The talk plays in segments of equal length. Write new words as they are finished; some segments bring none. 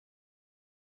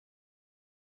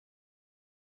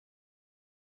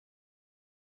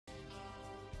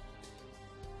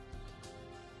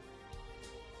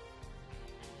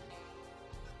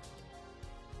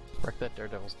Mark that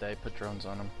Daredevil's day, put drones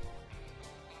on him.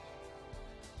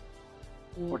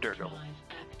 Or Daredevil.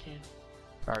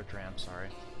 Or Dram, sorry.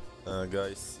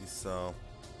 Guys, it's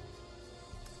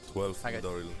 12 I got-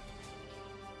 Doril.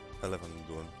 11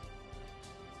 doing.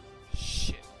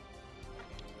 Shit.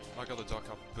 I gotta dock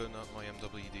up, burn up my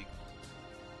MWD.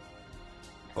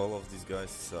 All of these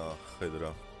guys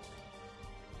Hydra.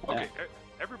 Okay,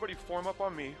 everybody form up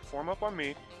on me. Form up on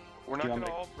me. We're not gonna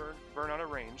all burn out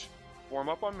of range. Form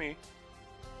up on me.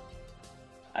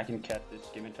 I can cat this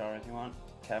scimitar if you want,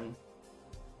 Kevin.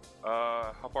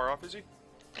 How far off is he?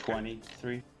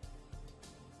 23.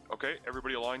 Okay,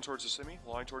 everybody align towards the simi.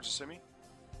 Align towards the simi.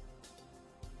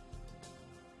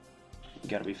 You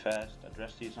gotta be fast.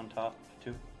 Adrestia's on top,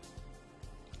 too.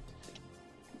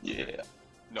 Yeah.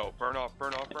 No, burn off,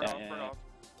 burn off, burn off, burn off.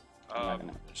 I'm not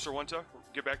gonna- Serwanta,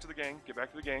 get back to the gang. Get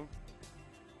back to the gang.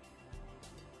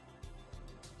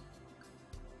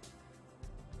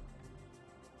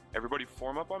 Everybody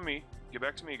form up on me. Get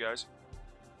back to me, guys.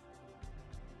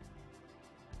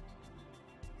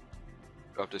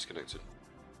 I've disconnected.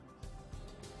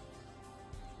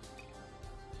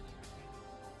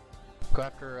 Go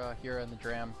after Hira and the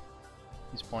Dram.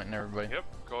 He's pointing everybody. Yep,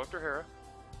 go after Hera.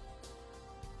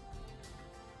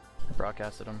 I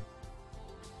broadcasted him.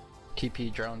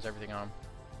 TP drones, everything on him.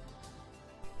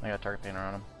 I got target painter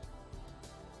on him.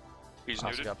 He's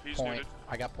Also neutered. got He's point. neutered.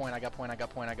 I got point, I got point, I got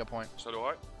point, I got point. So do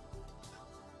I.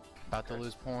 About to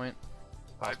lose point.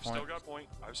 Lost I've still got point.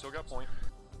 I've still got point.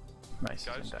 Nice.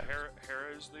 Guys, he's intact.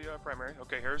 Hera is the primary.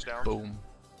 Okay, Hera's down. Boom.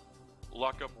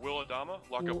 Lock up Will Adama.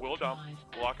 Lock up Will Adama.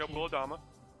 Lock up Will Adama.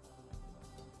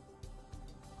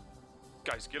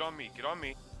 Guys, get on me. Get on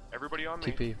me. Everybody on me.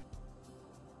 TP.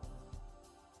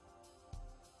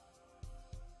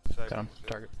 Got him.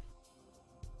 Target.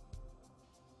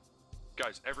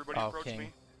 Guys, everybody Oh, approach King.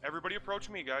 me. Everybody approach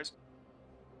me, guys.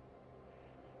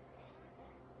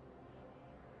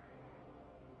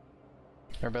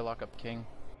 Everybody lock up King.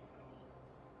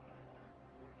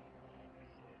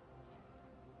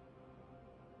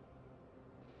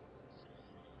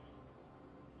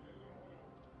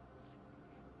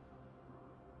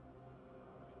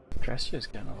 Dressia's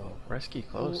getting a little risky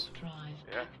close.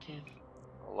 Yeah.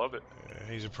 I love it.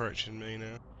 He's approaching me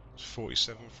now. It's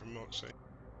 47 from Moxie.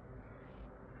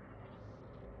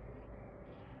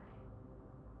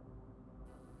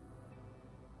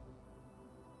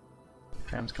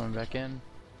 Tram's coming back in.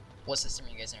 What system are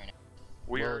you guys in right now?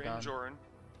 We are Well in done. Joran.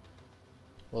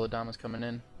 Willadama's coming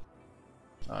in.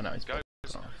 Oh no, he's Guys.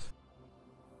 pulling off.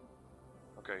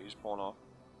 Okay, he's pulling off.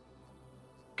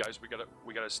 Guys, we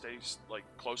gotta stay like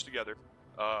close together.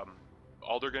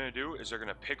 All they're gonna do is they're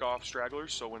gonna pick off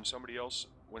stragglers. So when somebody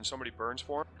burns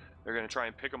for them, they're gonna try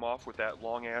and pick them off with that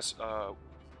long ass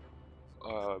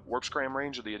warp scram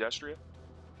range of the Adrestia.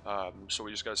 So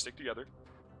we just gotta stick together.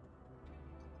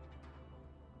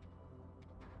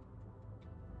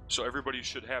 So everybody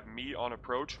should have me on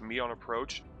approach. Me on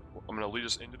approach. I'm gonna lead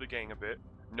us into the gang a bit.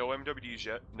 No MWDs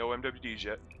yet. No MWDs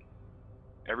yet.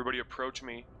 Everybody approach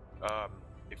me.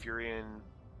 If you're in...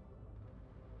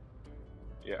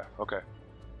 Yeah, okay.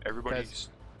 Everybody's... Guys.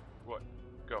 What?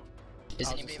 Go. Is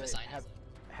I was anybody gonna beside say,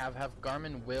 have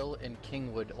Garmon, Will, and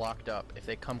Kingwood locked up. If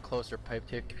they come closer,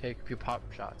 take a few pop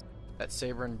shots. That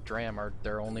Saber and Dram are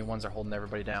their only ones that are holding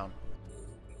everybody down.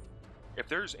 If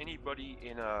there's anybody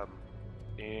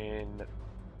in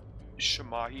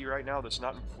Shamahi right now that's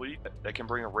not in fleet that can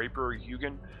bring a Raper or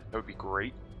Hugin, that would be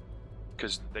great.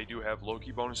 Because they do have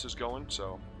Loki bonuses going,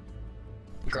 so...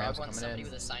 Grab Dram's one coming somebody in.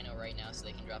 with a Sino right now so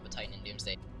they can drop a Titan in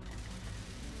Doomsday.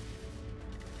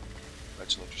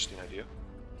 That's an interesting idea.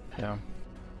 Yeah.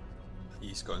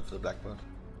 He's going for the Blackbird.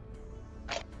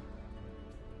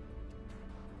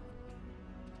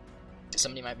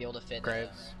 Somebody might be able to fit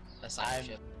Graves. a Sino I'm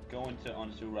ship. going to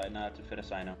Onsu right now to fit a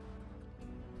Sino.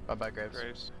 Bye bye, Graves.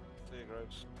 Graves. See you,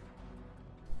 Graves.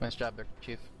 Nice job there,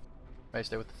 Chief. Nice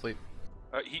stay with the fleet.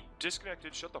 He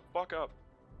disconnected, shut the fuck up.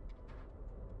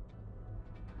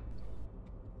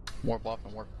 Warp off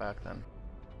and warp back then.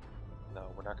 No,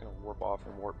 we're not gonna warp off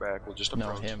and warp back, we'll just No,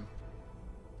 approach. him.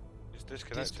 He's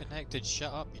disconnected. Disconnected,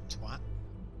 shut up, you twat.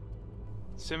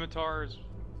 Scimitar is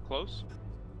close.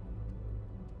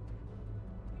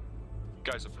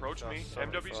 Guys, approach me.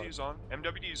 MWZ is on.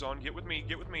 MWD is on. Get with me.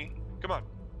 Get with me. Come on.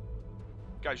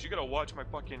 Guys, you gotta watch my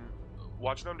fucking...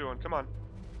 Watch what I'm doing. Come on.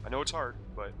 I know it's hard,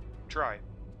 but try.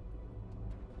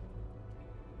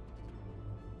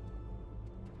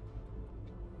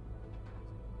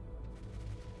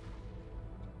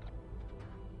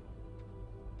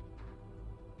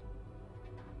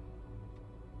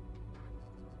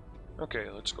 Okay,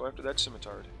 let's go after that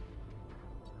scimitar.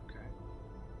 Okay.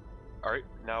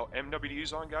 Now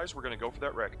MWD's on, guys. We're gonna go for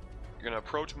that wreck. You're gonna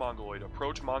approach Mongoloid.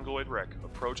 Approach Mongoloid wreck.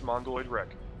 Approach Mongoloid wreck.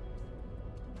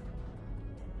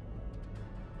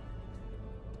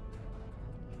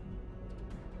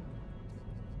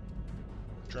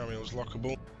 Dramul's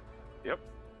lockable. Yep.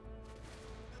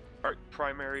 Alright,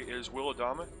 primary is Will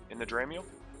Adama in the Dramiel.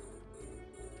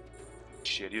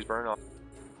 Shit, he's burning off.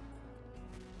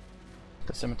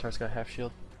 The Scimitar's got half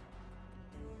shield.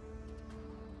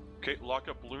 Okay, lock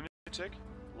up Lunatic.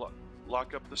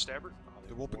 Lock up the Stabber.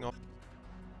 They're warping off.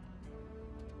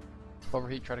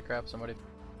 Overheat, try to grab somebody.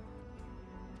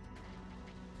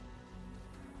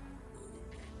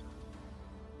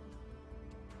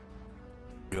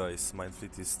 Guys, my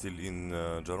fleet is still in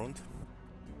Jarund.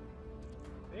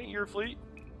 Ain't your fleet?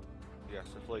 Yes,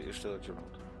 the fleet is still at your road.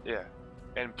 Yeah.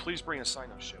 And please bring a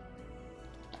Cynos ship.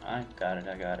 I got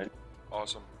it.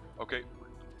 Awesome. Okay.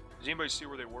 Does anybody see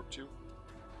where they warped to?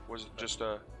 Was it just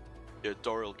Yeah,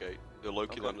 Doral Gate. The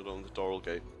Loki Okay. landed on the Doral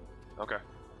Gate. Okay.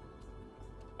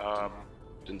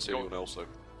 Didn't see Go- anyone else though.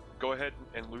 Go ahead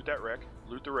and loot that wreck.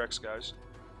 Loot the wrecks, guys.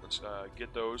 Let's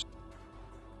get those.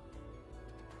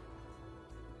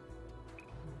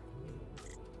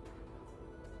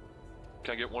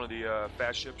 Can I get one of the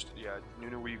fast ships? Yeah,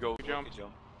 Nunu, where you go? Jump.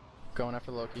 Going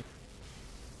after Loki.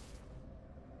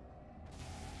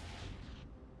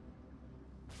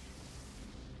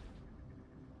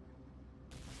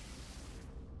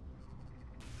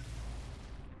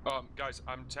 Guys,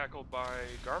 I'm tackled by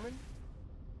Garmon.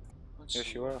 Let's Yes,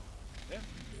 see. you are. Yeah.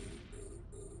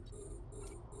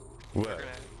 Where?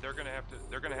 They're gonna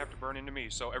have to burn into me.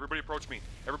 So everybody approach me.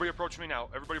 Everybody approach me now.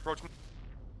 Everybody approach me.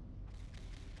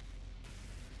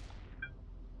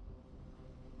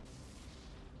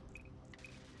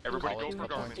 Everybody go College for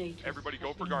point. Garmin. Everybody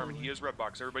go for Garmin. He is red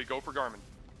box. Everybody go for Garmin.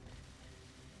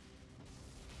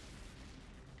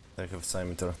 I have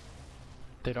Scimitar.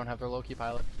 They don't have their Loki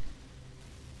pilot.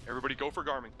 Everybody go for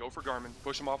Garmin. Go for Garmin.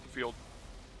 Push him off the field.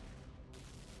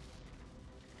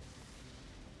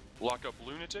 Lock up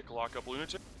Lunatic. Lock up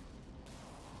Lunatic.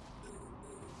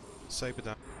 Saber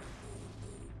down.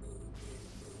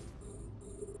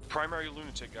 Primary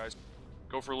Lunatic, guys.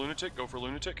 Go for Lunatic. Go for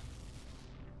Lunatic.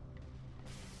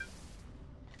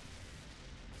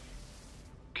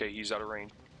 Okay, he's out of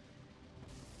range.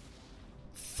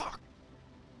 Fuck!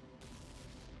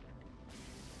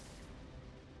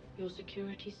 Your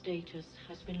security status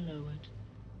has been lowered.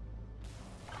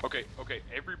 Okay,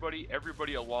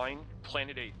 everybody align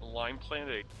Planet 8. Align Planet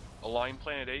 8. Align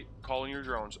Planet 8, call in your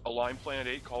drones. Align Planet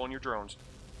 8, call in your drones.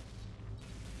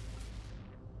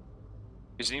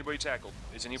 Is anybody tackled?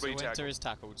 Is anybody tackled? Winter is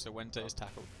tackled, so Winter is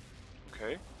tackled.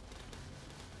 Okay.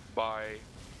 By...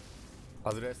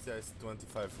 Adrestia is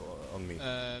 25 on me.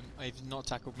 I've not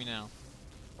tackled me now.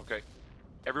 Okay.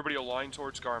 Everybody align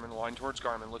towards Garmin. Align towards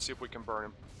Garmin. Let's see if we can burn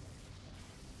him.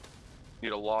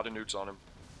 Need a lot of newts on him.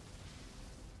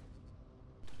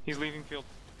 He's leaving field.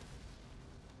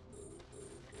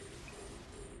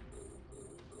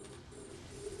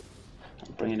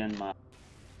 I'm bringing in my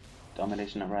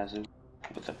domination of Razu.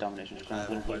 What's up, domination? Just I trying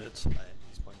to have put it here. pilots.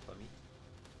 He's pointing by me.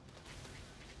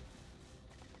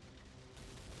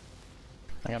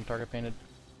 I got him target painted.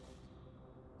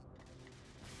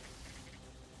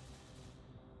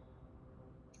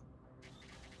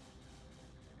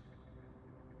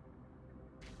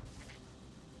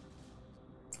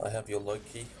 I have your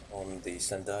Loki on the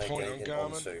Sendai Point gate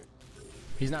on in Garmin. Onsu.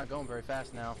 He's not going very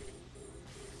fast now.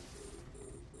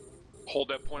 Hold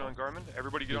that point on Garmin.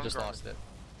 Everybody get He on just Garmin. lost it.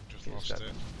 Just He lost got-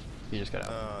 it. He just got out.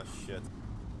 Ah, shit.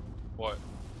 What?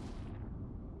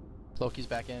 Loki's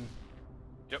back in.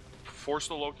 Yep. Force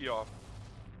the Loki off.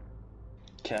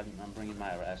 Kevin, I'm bringing my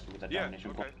Razu with that Yeah,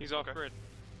 domination okay. point. He's off Okay. grid.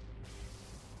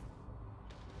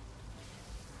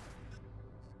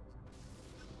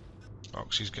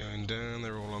 Oxy's going down,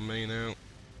 they're all on me now.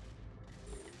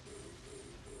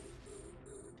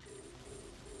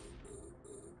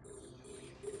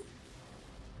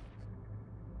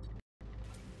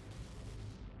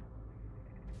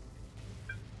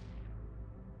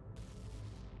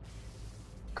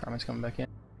 Carmen's coming back in.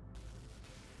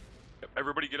 Yep.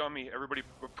 Everybody get on me. Everybody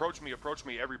approach me. Approach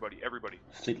me. Everybody.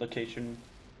 Fleet location.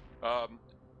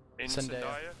 In Zendaya.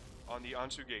 Zendaya on the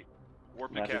Ansu gate.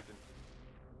 Warp to Roger. captain.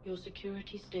 Your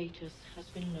security status has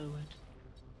been lowered.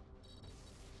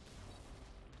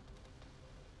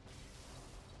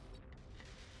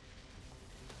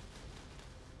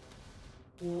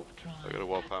 Warp drive. I gotta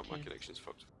wipe out my active. connection's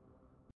fucked.